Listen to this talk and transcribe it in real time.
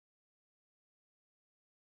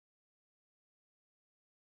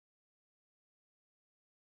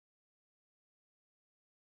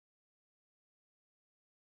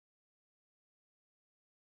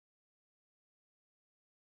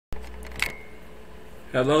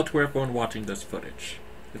Hello to everyone watching this footage.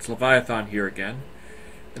 It's Leviathan here again,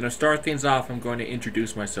 and to start things off I'm going to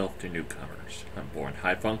introduce myself to newcomers. I'm born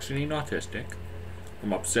high-functioning autistic,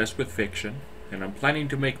 I'm obsessed with fiction, and I'm planning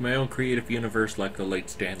to make my own creative universe like the late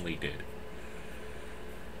Stan Lee did.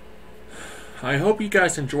 I hope you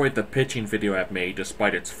guys enjoyed the pitching video I've made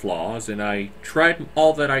despite its flaws, and I tried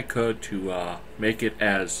all that I could to make it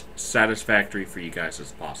as satisfactory for you guys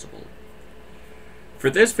as possible. For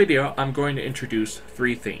this video, I'm going to introduce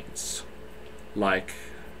 3 themes,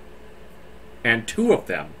 and 2 of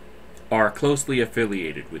them are closely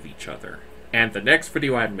affiliated with each other. And the next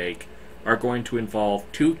video I make are going to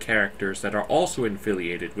involve 2 characters that are also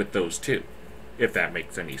affiliated with those 2, if that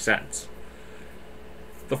makes any sense.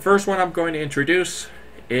 The first one I'm going to introduce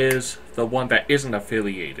is the one that isn't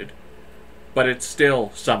affiliated, but it's still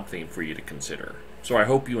something for you to consider. So I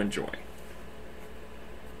hope you enjoy.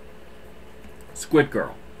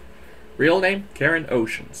 Squidgirl. Real name, Karen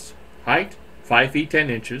Oceans. Height, 5 feet 10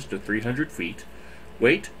 inches to 300 feet.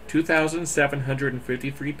 Weight,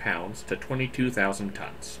 2,753 pounds to 22,000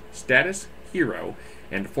 tons. Status, hero,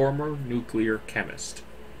 and former nuclear chemist.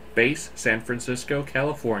 Base, San Francisco,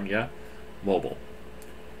 California. Mobile.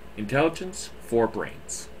 Intelligence, 4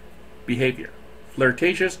 brains. Behavior,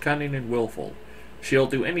 flirtatious, cunning, and willful. She'll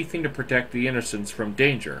do anything to protect the innocents from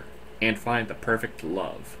danger and find the perfect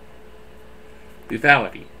love.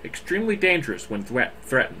 Lethality, extremely dangerous when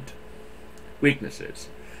threatened. Weaknesses,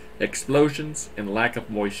 explosions and lack of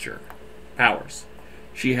moisture. Powers,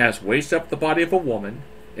 she has waist up the body of a woman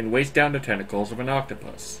and waist down the tentacles of an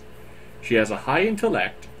octopus. She has a high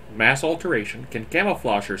intellect, mass alteration, can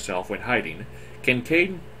camouflage herself when hiding, can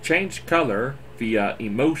change color via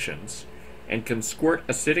emotions, and can squirt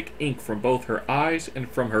acidic ink from both her eyes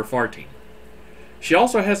and from her farting. She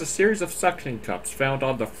also has a series of suction cups found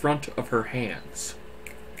on the front of her hands.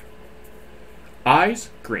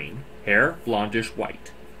 Eyes, green. Hair, blondish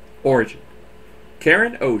white. Origin.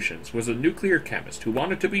 Karen Oceans was a nuclear chemist who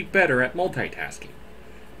wanted to be better at multitasking.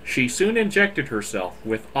 She soon injected herself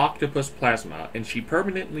with octopus plasma, and she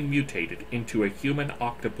permanently mutated into a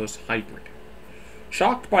human-octopus hybrid.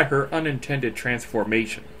 Shocked by her unintended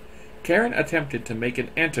transformation, Karen attempted to make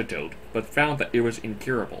an antidote but found that it was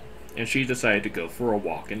incurable, and she decided to go for a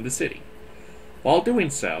walk in the city. While doing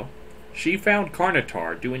so, she found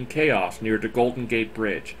Carnotaur doing chaos near the Golden Gate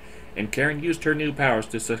Bridge, and Karen used her new powers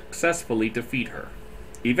to successfully defeat her.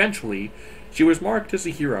 Eventually, she was marked as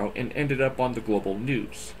a hero and ended up on the global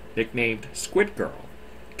news. Nicknamed Squidgirl,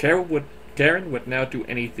 Karen would now do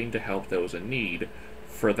anything to help those in need,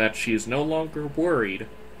 for that she is no longer worried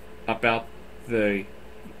about the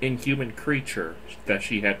inhuman creature that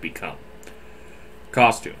she had become.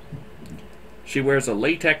 Costume. She wears a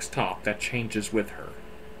latex top that changes with her.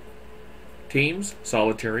 Teams,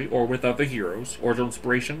 solitary or with other heroes, or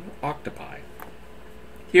inspiration, octopi.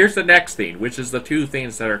 Here's the next theme, which is the 2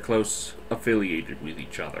 things that are close affiliated with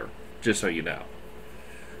each other, just so you know.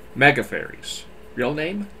 Mega-Fairies. Real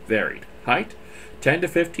name, varied. Height, 10 to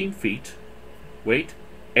 15 feet. Weight,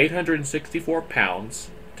 864 pounds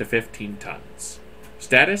to 15 tons.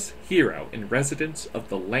 Status, hero in residence of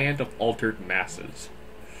the Land of Altered Masses.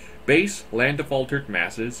 Base, Land of Altered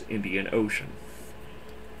Masses, Indian Ocean.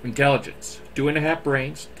 Intelligence, 2.5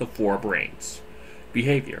 brains to 4 brains.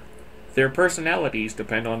 Behavior, their personalities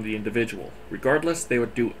depend on the individual. Regardless, they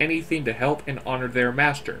would do anything to help and honor their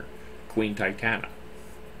master, Queen Titanna.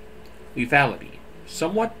 Lethality,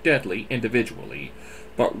 somewhat deadly individually,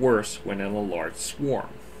 but worse when in a large swarm.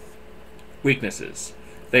 Weaknesses,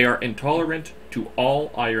 they are intolerant to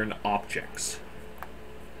all iron objects.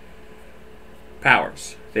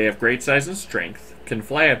 Powers, they have great size and strength, can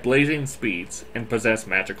fly at blazing speeds, and possess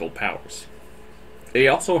magical powers. They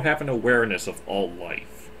also have an awareness of all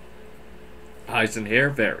life. Eyes and hair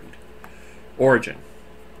varied. Origin.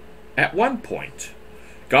 At one point,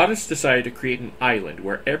 Goddess decided to create an island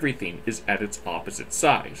where everything is at its opposite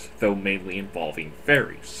size, though mainly involving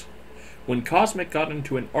fairies. When Cosmic got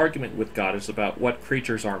into an argument with Goddess about what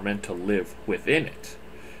creatures are meant to live within it,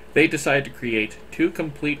 they decided to create 2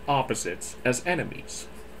 complete opposites as enemies.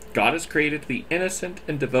 Goddess created the innocent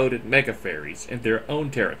and devoted Mega-Fairies in their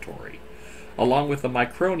own territory, along with the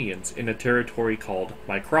Micronians in a territory called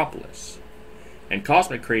Micropolis. And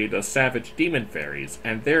Cosmic created the savage Demon-Fairies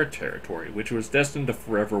and their territory, which was destined to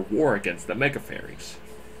forever war against the Mega-Fairies.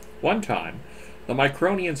 One time, the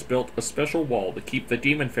Micronians built a special wall to keep the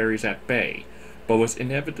Demon-Fairies at bay, but was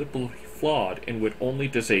inevitably flawed and would only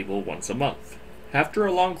disable once a month. After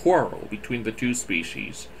a long quarrel between the 2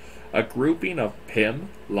 species, a grouping of Pym,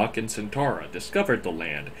 Luck, and Centaura discovered the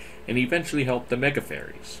land and eventually helped the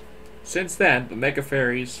Mega-Fairies. Since then, the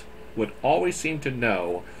Mega-Fairies would always seem to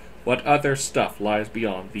know what other stuff lies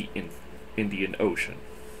beyond the Indian Ocean.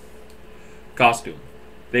 Costume.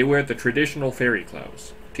 They wear the traditional fairy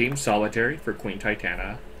clothes. Team Solitary for Queen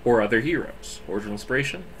Titanna or other heroes. Original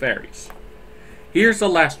inspiration, fairies. Here's the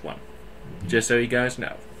last one, just so you guys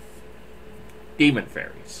know.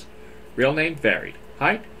 Demon-Fairies. Real name varied.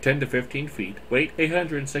 Height 10 to 15 feet. Weight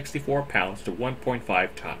 864 pounds to 1.5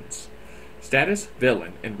 tons. Status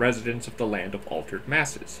villain and residents of the Land of Altered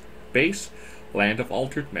Masses. Base Land of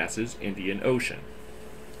Altered Masses, Indian Ocean.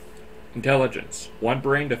 Intelligence 1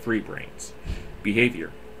 brain to 3 brains.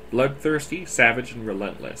 Behavior bloodthirsty, savage, and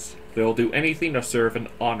relentless. They'll do anything to serve and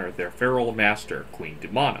honor their feral master, Queen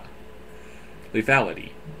Demonna. Lethality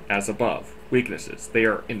as above. Weaknesses. They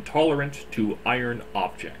are intolerant to iron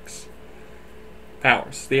objects.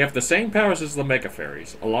 Powers. They have the same powers as the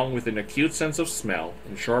Mega-Fairies, along with an acute sense of smell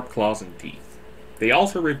and sharp claws and teeth. They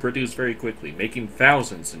also reproduce very quickly, making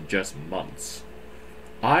thousands in just months.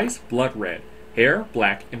 Eyes, blood red. Hair,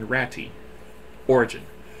 black and ratty. Origin.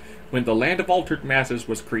 When the Land of Altered Masses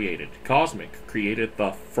was created, Cosmic created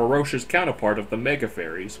the ferocious counterpart of the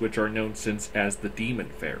Mega-Fairies, which are known since as the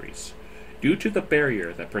Demon-Fairies. Due to the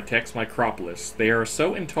barrier that protects Micropolis, they are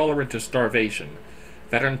so intolerant to starvation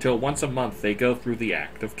that until once a month they go through the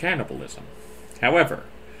act of cannibalism. However,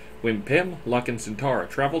 when Pym, Luck, and Centaura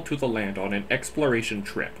traveled to the land on an exploration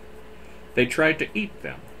trip, they tried to eat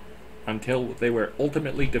them, until they were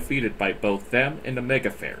ultimately defeated by both them and the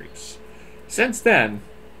Mega-Fairies. Since then,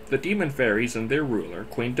 the Demon-Fairies and their ruler,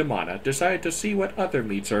 Queen Demonna, decided to see what other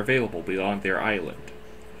meats are available beyond their island.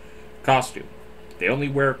 Costume. They only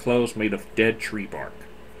wear clothes made of dead tree bark.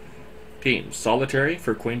 Team Solitary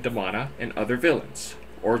for Queen Demonna and other villains.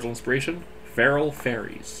 Original inspiration, feral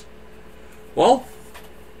fairies. Well,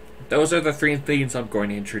 those are the 3 themes I'm going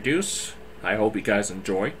to introduce. I hope you guys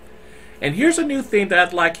enjoy. And here's a new theme that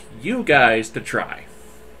I'd like you guys to try,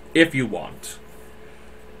 if you want.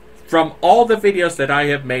 From all the videos that I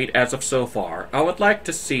have made as of so far, I would like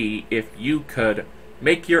to see if you could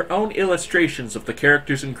make your own illustrations of the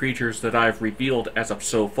characters and creatures that I've revealed as of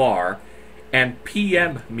so far, and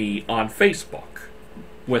PM me on Facebook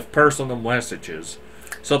with personal messages,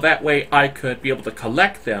 so that way I could be able to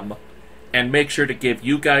collect them and make sure to give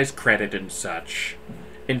you guys credit and such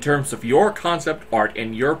in terms of your concept art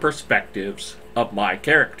and your perspectives of my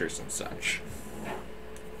characters and such.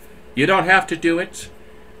 You don't have to do it,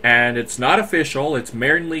 and it's not official, it's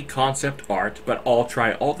merely concept art, but I'll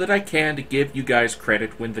try all that I can to give you guys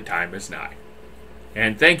credit when the time is nigh.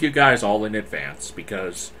 And thank you guys all in advance,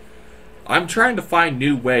 because I'm trying to find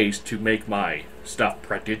new ways to make my stuff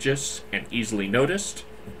prodigious and easily noticed.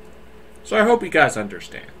 So I hope you guys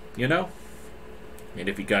understand, you know? And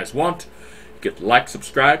if you guys want, you could like,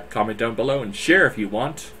 subscribe, comment down below, and share if you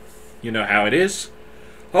want. You know how it is.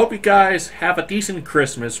 Hope you guys have a decent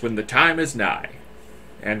Christmas when the time is nigh.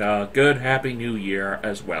 And a good, happy new year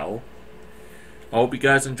as well. I hope you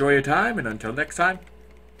guys enjoy your time, and until next time,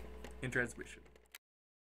 in transmission.